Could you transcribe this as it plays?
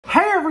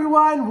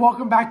everyone,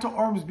 welcome back to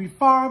Ormsby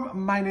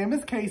Farm. My name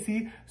is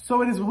Casey.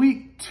 So it is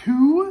week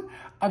 2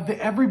 of the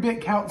Every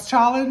Bit Counts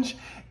Challenge,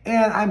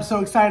 and I'm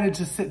so excited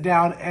to sit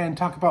down and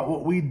talk about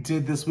what we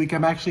did this week.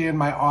 I'm actually in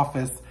my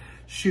office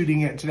shooting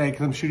it today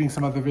because I'm shooting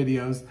some other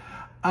videos.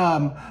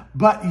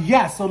 But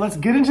yeah, so let's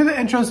get into the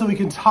intro so we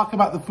can talk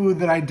about the food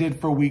that I did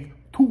for week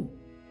 2.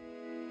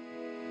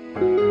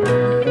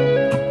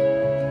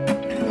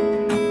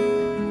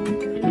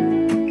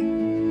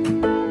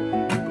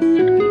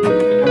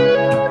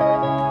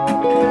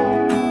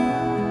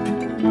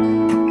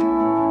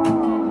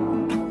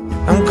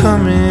 I'm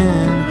coming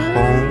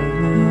home.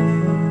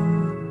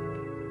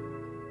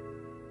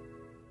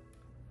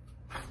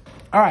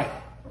 All right,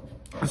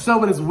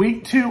 so it is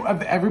week 2 of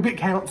the Every Bit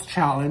Counts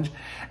Challenge.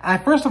 And I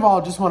first of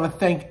all just want to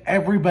thank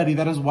everybody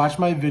that has watched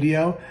my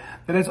video.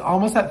 That is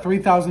almost at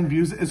 3,000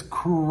 views is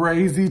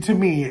crazy to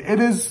me.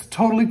 It is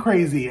totally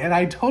crazy, and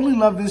I totally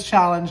love this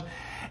challenge.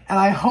 And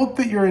I hope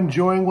that you're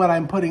enjoying what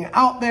I'm putting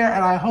out there,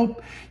 and I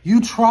hope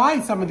you try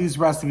some of these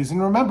recipes.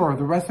 And remember,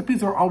 the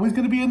recipes are always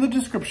going to be in the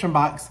description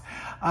box.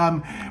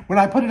 When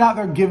I put it out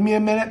there, give me a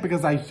minute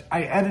because I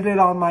edit it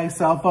on my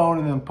cell phone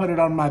and then put it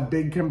on my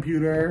big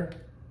computer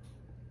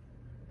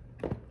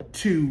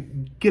to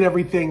get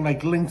everything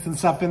like links and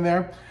stuff in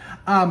there.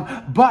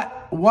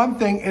 But one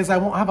thing is I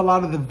won't have a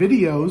lot of the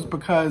videos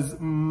because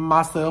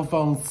my cell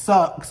phone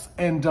sucks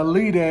and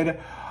deleted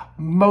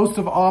most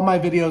of all my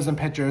videos and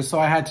pictures. So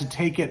I had to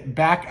take it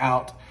back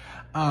out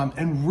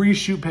and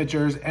reshoot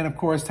pictures, and of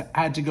course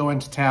I had to go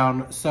into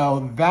town.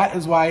 So that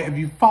is why if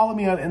you follow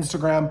me on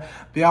Instagram,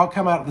 they all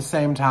come out at the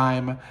same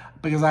time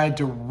because I had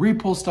to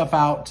re-pull stuff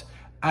out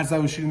as I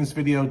was shooting this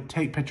video,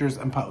 take pictures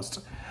and post.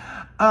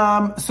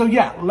 So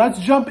yeah, let's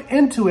jump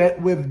into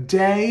it with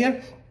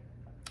day,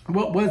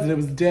 what was it? It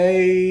was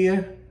day,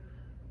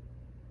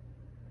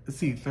 let's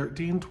see,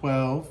 13,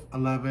 12,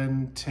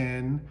 11,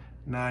 10,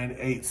 9,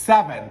 8,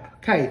 7.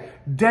 Okay,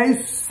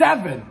 day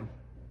 7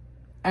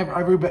 of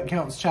Every Bit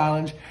Counts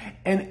Challenge,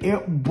 and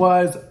it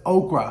was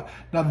okra.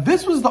 Now,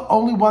 this was the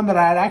only one that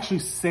I had actually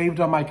saved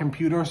on my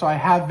computer, so I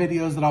have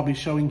videos that I'll be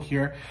showing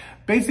here.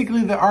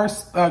 Basically, our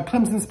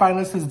Clemson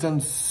Spineless has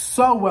done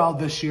so well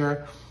this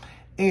year,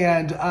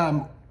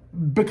 and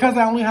because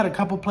I only had a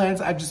couple plants,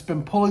 I've just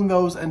been pulling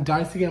those and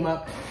dicing them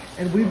up,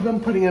 and we've been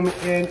putting them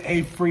in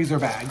a freezer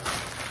bag.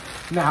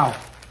 Now,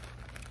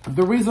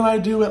 the reason I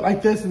do it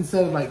like this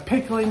instead of like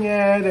pickling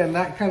it and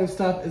that kind of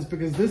stuff is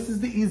because this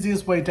is the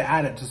easiest way to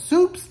add it to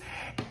soups.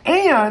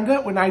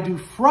 And when I do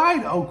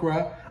fried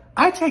okra,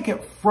 I take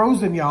it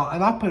frozen, y'all,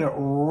 and I put it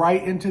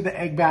right into the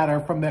egg batter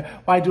from the,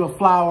 well, I do a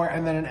flour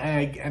and then an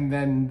egg and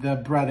then the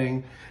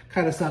breading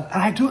kind of stuff.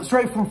 And I do it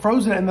straight from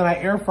frozen and then I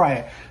air fry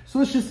it. So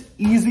it's just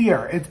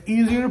easier. It's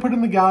easier to put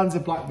in the gallon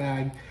Ziploc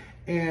bag.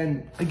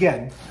 And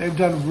again, they've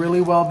done really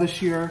well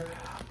this year.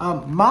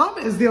 Mom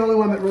is the only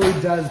one that really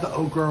does the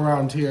okra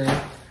around here.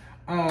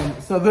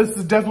 So this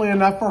is definitely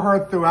enough for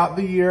her throughout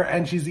the year,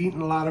 and she's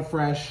eaten a lot of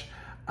fresh.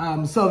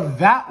 So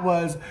that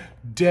was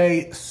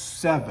day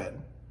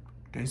 7.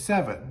 Day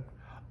 7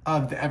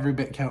 of the Every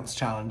Bit Counts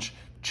Challenge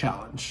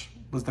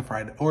was the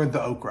fried, or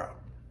the okra.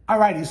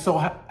 Alrighty, so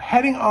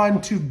heading on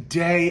to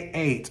day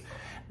 8.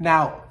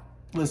 Now,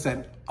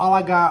 listen, all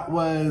I got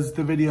was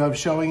the video of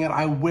showing it.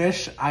 I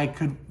wish I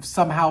could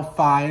somehow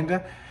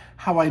find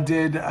how I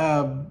did,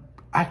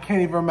 I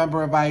can't even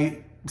remember if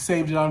I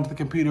saved it onto the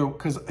computer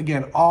because,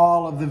 again,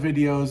 all of the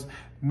videos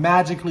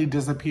magically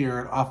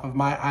disappeared off of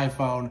my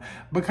iPhone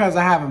because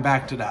I haven't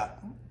backed it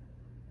up.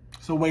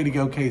 So way to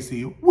go,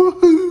 Casey.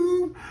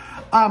 Woohoo!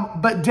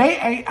 But day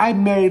 8, I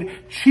made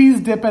cheese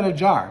dip in a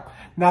jar.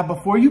 Now,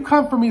 before you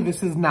come for me,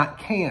 this is not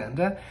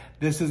canned.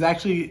 This is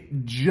actually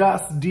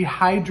just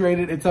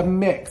dehydrated. It's a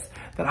mix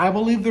that I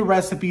will leave the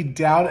recipe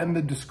down in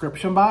the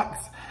description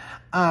box.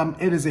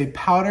 It is a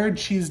powdered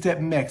cheese dip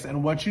mix.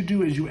 And what you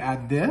do is you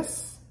add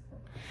this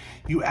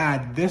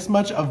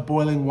much of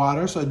boiling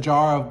water, so a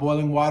jar of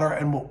boiling water.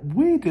 And what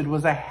we did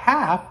was a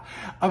half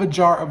of a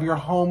jar of your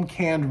home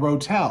canned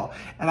Rotel.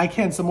 And I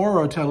canned some more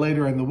Rotel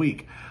later in the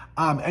week.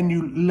 And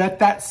you let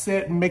that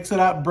sit, mix it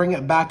up, bring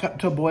it back up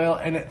to boil,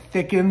 and it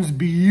thickens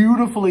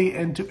beautifully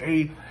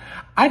into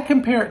I'd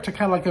compare it to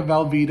kind of like a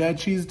Velveeta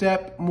cheese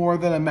dip more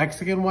than a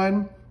Mexican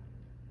one.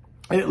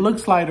 It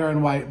looks lighter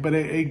and white, but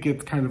it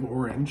gets kind of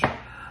orange.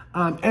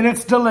 And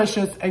it's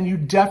delicious, and you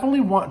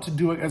definitely want to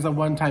do it as a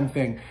one-time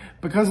thing.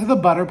 Because of the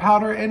butter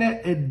powder in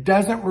it, it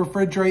doesn't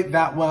refrigerate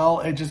that well.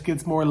 It just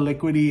gets more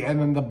liquidy, and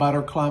then the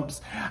butter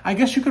clumps. I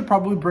guess you could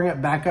probably bring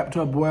it back up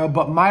to a boil,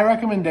 but my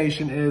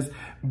recommendation is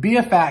be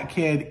a fat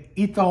kid,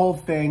 eat the whole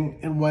thing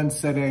in one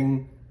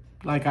sitting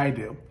like I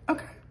do.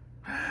 Okay.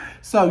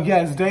 So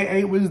yes, day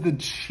 8 was the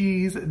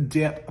cheese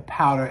dip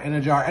powder in a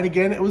jar. And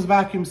again, it was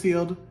vacuum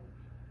sealed.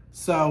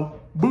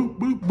 So boop,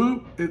 boop,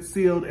 boop, it's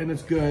sealed and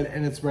it's good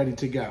and it's ready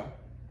to go.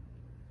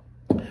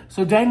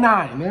 So day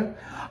 9,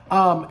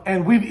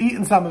 and we've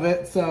eaten some of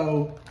it,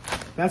 so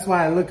that's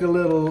why I look a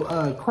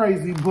little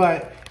crazy,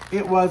 but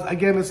it was,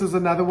 again, this is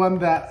another one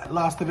that I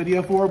lost the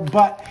video for,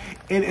 but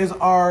it is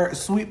our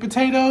sweet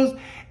potatoes,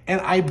 and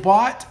I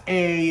bought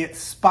a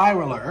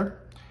spiraler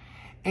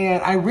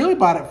And I really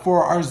bought it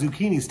for our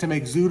zucchinis to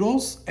make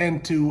zoodles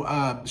and to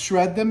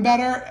shred them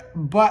better.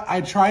 But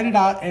I tried it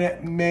out and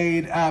it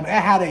made, it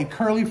had a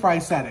curly fry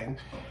setting.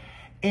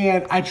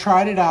 And I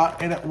tried it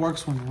out and it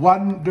works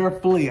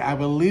wonderfully. I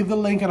will leave the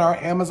link in our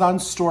Amazon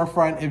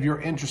storefront if you're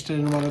interested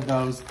in one of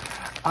those.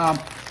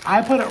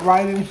 I put it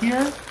right in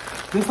here,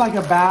 just like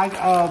a bag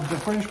of the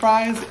French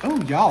fries.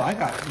 Oh, y'all, I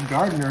got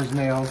gardener's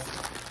nails.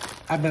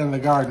 I've been in the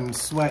garden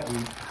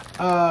sweating.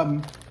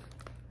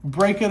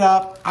 Break it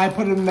up. I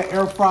put it in the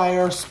air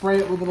fryer, spray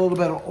it with a little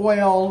bit of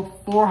oil,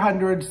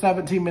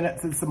 417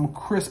 minutes, and some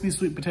crispy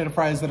sweet potato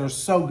fries that are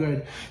so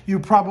good. You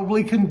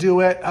probably can do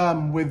it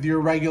with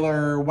your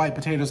regular white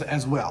potatoes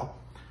as well.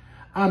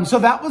 So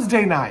that was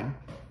day 9.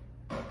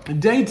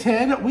 Day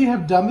 10, we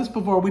have done this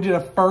before. We did a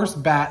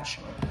first batch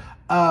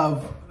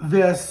of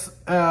this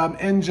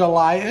in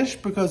July-ish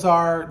because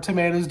our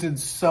tomatoes did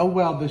so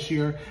well this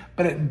year,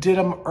 but it did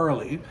them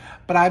early.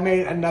 But I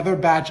made another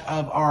batch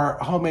of our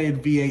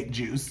homemade V8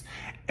 juice,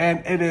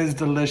 and it is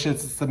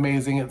delicious. It's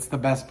amazing. It's the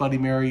best Bloody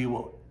Mary you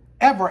will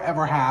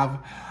ever have.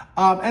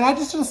 And I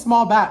just did a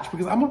small batch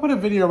because I'm gonna put a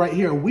video right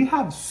here. We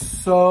have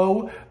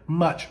so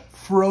much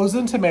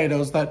frozen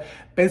tomatoes that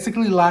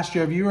basically last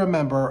year, if you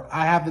remember,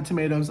 I have the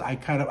tomatoes, I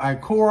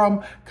core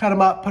them, cut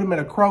them up, put them in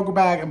a Kroger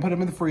bag and put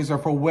them in the freezer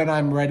for when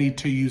I'm ready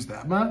to use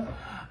them.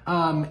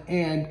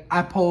 And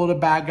I pulled a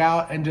bag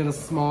out and did a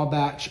small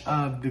batch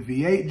of the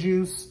V8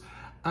 juice.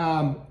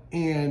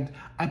 And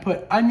I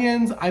put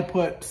onions, I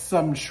put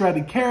some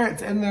shredded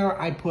carrots in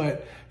there, I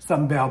put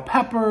some bell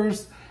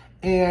peppers,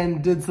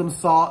 and did some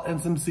salt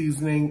and some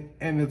seasoning,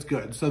 and it's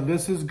good. So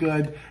this is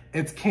good.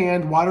 It's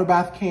canned, water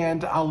bath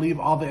canned. I'll leave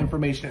all the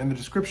information in the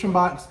description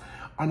box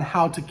on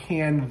how to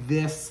can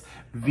this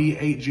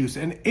V8 juice.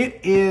 And it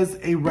is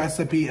a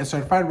recipe, a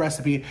certified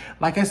recipe.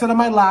 Like I said in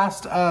my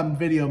last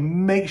video,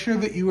 make sure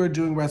that you are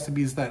doing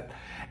recipes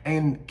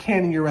and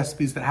canning your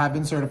recipes that have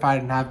been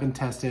certified and have been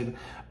tested.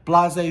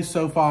 Blase,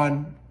 so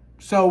fon,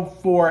 so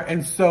for,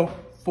 and so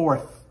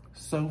forth.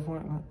 So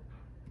forth.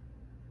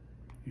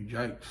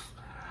 Yikes.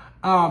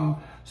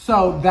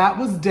 So that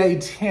was day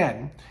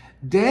 10.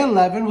 Day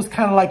 11 was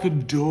kind of like a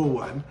dual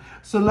one.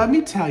 So let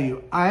me tell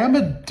you, I am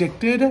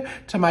addicted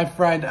to my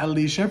friend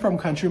Alicia from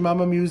Country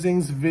Mama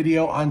Musings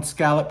video on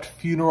scalloped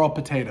funeral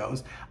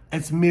potatoes.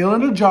 It's meal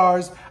in a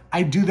jars.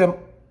 I do them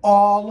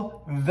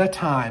all the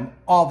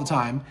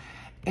time.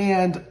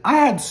 And I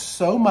had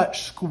so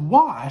much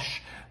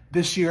squash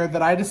this year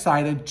that I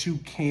decided to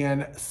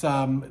can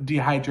some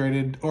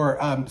dehydrated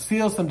or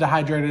seal some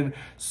dehydrated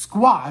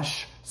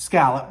squash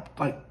scallop,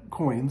 like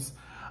coins,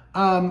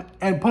 and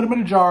put them in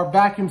a jar,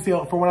 vacuum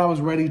seal it for when I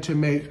was ready to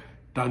make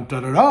dun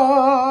dun dun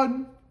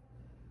dun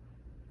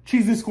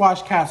cheesy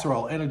squash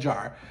casserole in a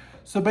jar.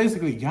 So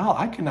basically, y'all,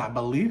 I cannot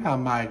believe how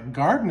my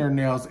gardener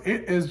nails,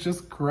 it is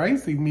just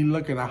crazy me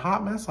looking a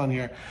hot mess on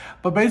here.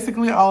 But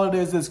basically all it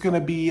is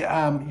gonna be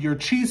your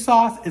cheese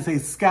sauce. It's a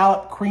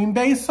scallop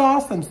cream-based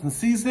sauce and some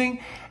seasoning.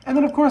 And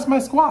then of course my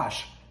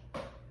squash.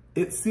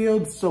 It's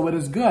sealed, so it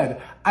is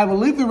good. I will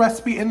leave the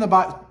recipe in the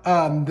box,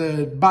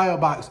 the bio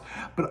box,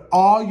 but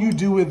all you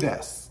do with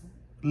this,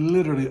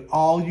 literally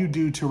all you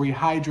do to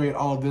rehydrate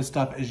all of this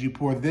stuff is you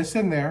pour this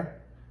in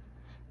there,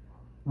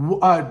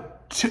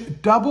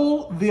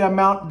 double the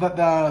amount that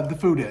the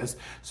food is.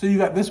 So you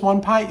got this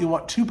 1 pint, you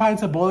want 2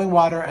 pints of boiling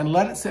water and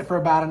let it sit for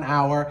about an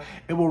hour.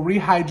 It will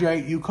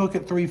rehydrate. You cook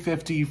at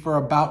 350 for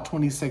about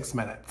 26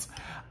 minutes.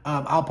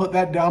 I'll put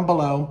that down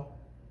below.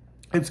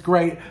 It's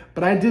great,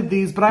 but I did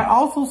these, but I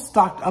also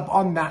stocked up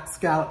on that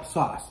scallop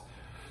sauce.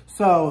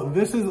 So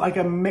this is like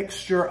a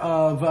mixture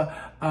of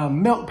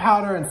milk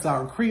powder and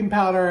sour cream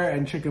powder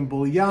and chicken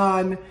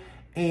bouillon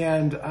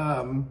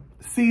and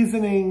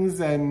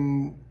seasonings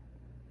and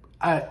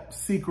a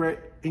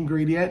secret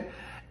ingredient.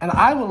 And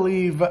I will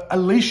leave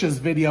Alicia's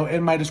video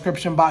in my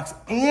description box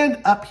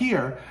and up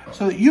here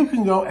so that you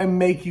can go and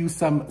make you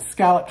some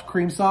scalloped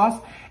cream sauce.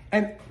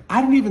 And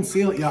I didn't even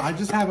seal it, y'all. I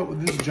just have it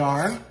with this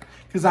jar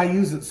because I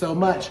use it so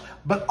much.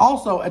 But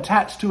also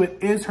attached to it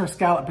is her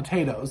scalloped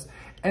potatoes.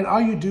 And all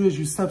you do is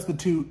you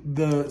substitute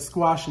the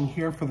squash in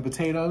here for the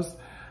potatoes.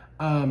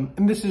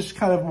 And this is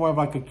kind of more of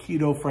like a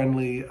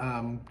keto-friendly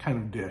kind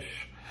of dish.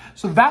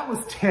 So that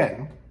was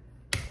 10.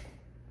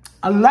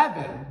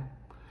 11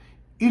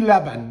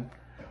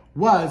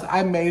 was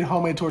I made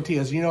homemade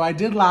tortillas. You know, I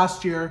did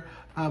last year,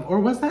 or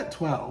was that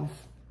 12?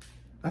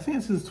 I think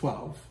this is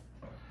 12.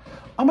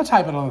 I'm gonna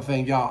type it on the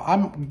thing, y'all.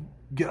 I'm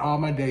get all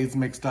my days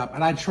mixed up.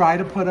 And I try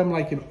to put them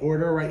like in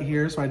order right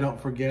here so I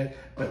don't forget.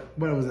 But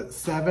what was it?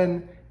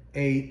 7,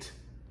 8,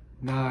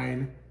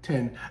 9,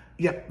 10.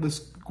 Yep, the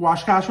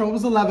squash casserole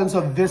was 11, so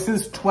this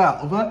is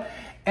 12.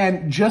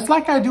 And just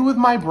like I do with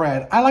my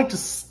bread, I like to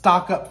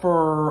stock up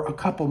for a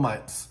couple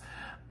months.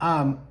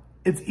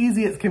 It's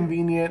easy, it's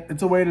convenient,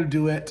 it's a way to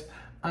do it.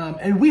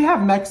 And we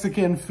have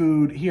Mexican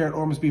food here at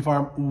Ormsby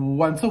Farm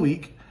once a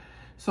week.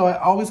 So I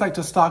always like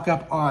to stock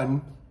up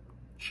on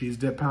cheese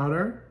dip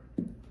powder,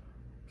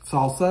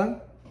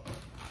 salsa,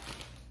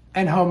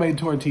 and homemade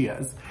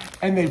tortillas.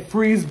 And they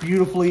freeze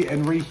beautifully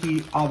and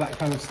reheat, all that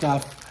kind of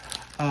stuff.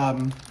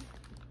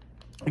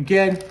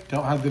 Again,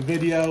 don't have the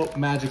video,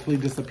 magically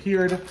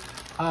disappeared.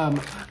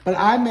 But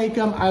I make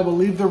them. I will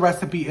leave the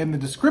recipe in the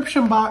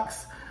description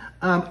box.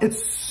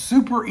 It's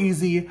super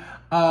easy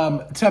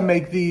to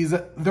make these.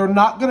 They're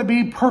not gonna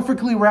be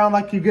perfectly round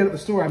like you get at the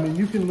store. I mean,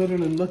 you can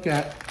literally look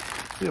at,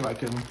 see if I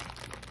can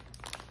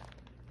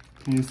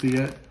you see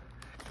it?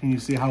 Can you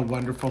see how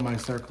wonderful my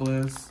circle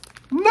is?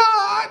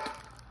 Not!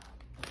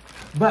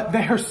 But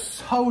they're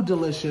so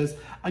delicious.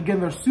 Again,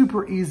 they're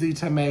super easy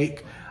to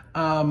make.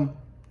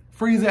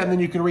 Freeze it and then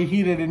you can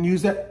reheat it and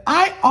use it.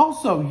 I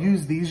also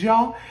use these,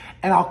 y'all,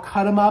 and I'll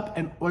cut them up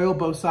and oil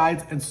both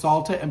sides and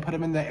salt it and put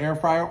them in the air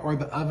fryer or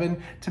the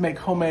oven to make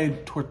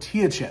homemade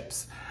tortilla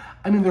chips.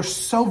 I mean, they're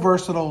so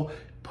versatile.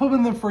 Put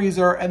them in the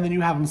freezer and then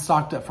you have them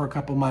stocked up for a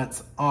couple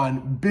months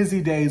on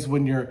busy days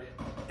when you're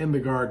in the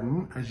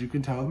garden, as you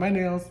can tell with my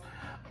nails.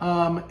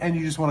 And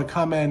you just want to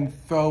come in,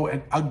 throw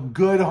a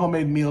good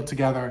homemade meal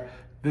together.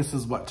 This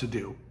is what to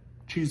do.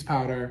 Cheese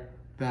powder,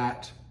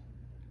 that,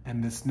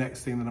 and this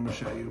next thing that I'm gonna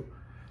show you.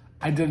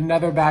 I did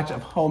another batch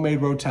of homemade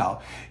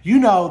Rotel. You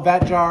know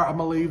that jar, I'm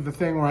gonna leave the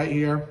thing right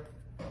here.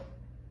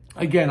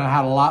 Again, I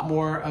had a lot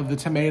more of the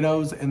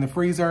tomatoes in the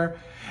freezer.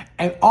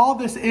 And all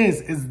this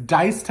is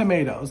diced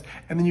tomatoes.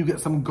 And then you get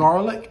some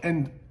garlic,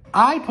 and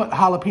I put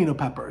jalapeno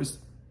peppers,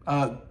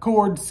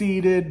 cord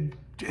seeded.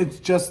 It's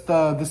just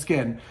the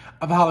skin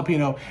of the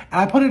jalapeno.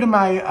 And I put it in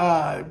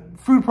my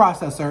food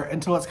processor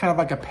until it's kind of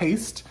like a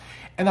paste.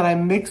 And then I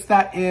mix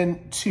that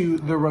into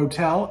the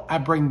Rotel. I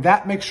bring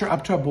that mixture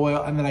up to a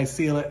boil and then I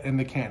seal it in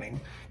the canning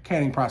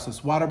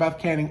process. Water bath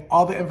canning,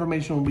 all the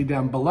information will be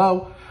down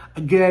below.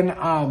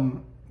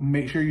 Again,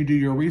 make sure you do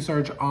your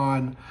research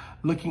on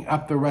looking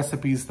up the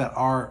recipes that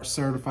are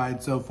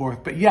certified, so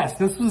forth. But yes,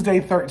 this was day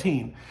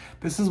 13.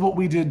 This is what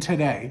we did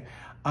today.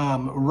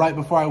 Right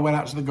before I went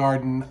out to the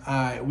garden,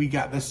 we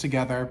got this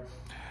together.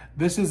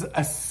 This is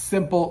a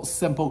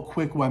simple,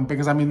 quick one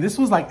because I mean, this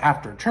was like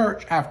after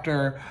church,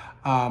 after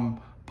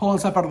pulling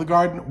stuff out of the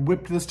garden,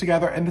 whipped this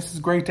together, and this is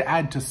great to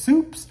add to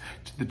soups,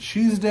 to the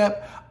cheese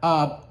dip,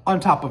 on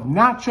top of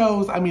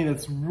nachos. I mean,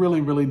 it's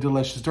really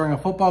delicious. During a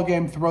football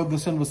game, throw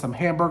this in with some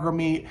hamburger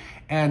meat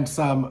and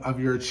some of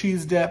your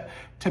cheese dip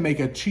to make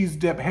a cheese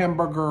dip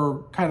hamburger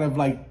kind of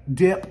like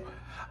dip.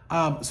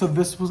 So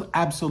this was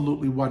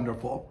absolutely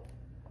wonderful.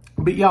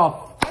 But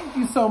y'all, thank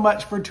you so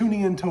much for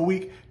tuning in to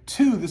week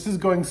 2. This is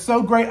going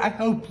so great. I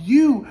hope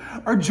you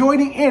are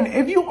joining in.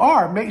 If you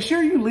are, make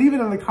sure you leave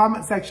it in the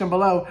comment section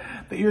below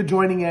that you're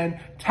joining in.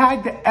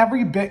 Tag the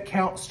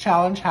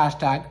Everybitcountschallenge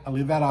hashtag. I'll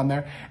leave that on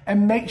there.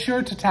 And make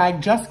sure to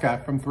tag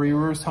Jessica from Three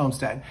Rivers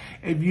Homestead.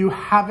 If you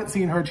haven't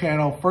seen her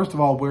channel, first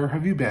of all, where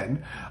have you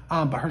been?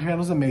 But her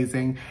channel is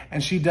amazing.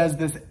 And she does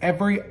this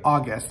every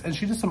August. And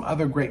she does some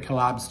other great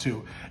collabs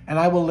too. And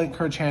I will link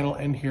her channel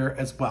in here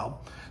as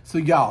well. So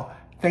y'all,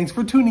 thanks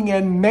for tuning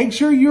in. Make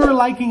sure you're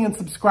liking and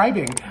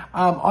subscribing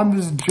on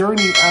this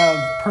journey of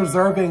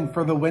preserving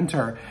for the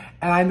winter.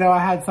 And I know I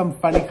had some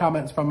funny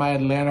comments from my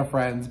Atlanta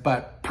friends,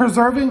 but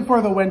preserving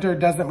for the winter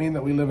doesn't mean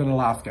that we live in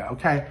Alaska,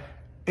 okay?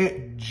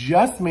 It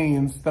just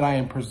means that I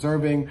am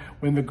preserving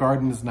when the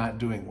garden is not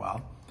doing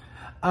well.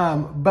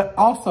 But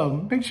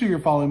also, make sure you're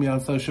following me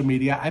on social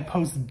media. I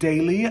post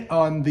daily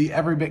on the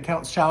Every Bit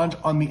Counts Challenge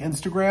on the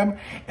Instagram,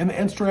 and the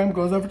Instagram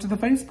goes over to the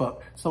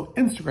Facebook. So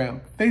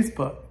Instagram,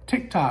 Facebook,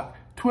 TikTok,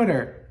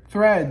 Twitter,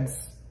 Threads,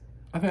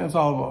 I think that's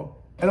all of them,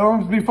 at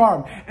Ormsby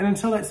Farm. And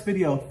until next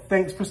video,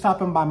 thanks for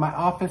stopping by my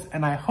office,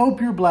 and I hope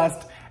you're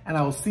blessed, and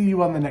I will see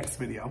you on the next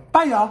video.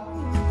 Bye, y'all.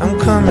 I'm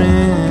coming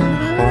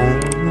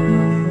home.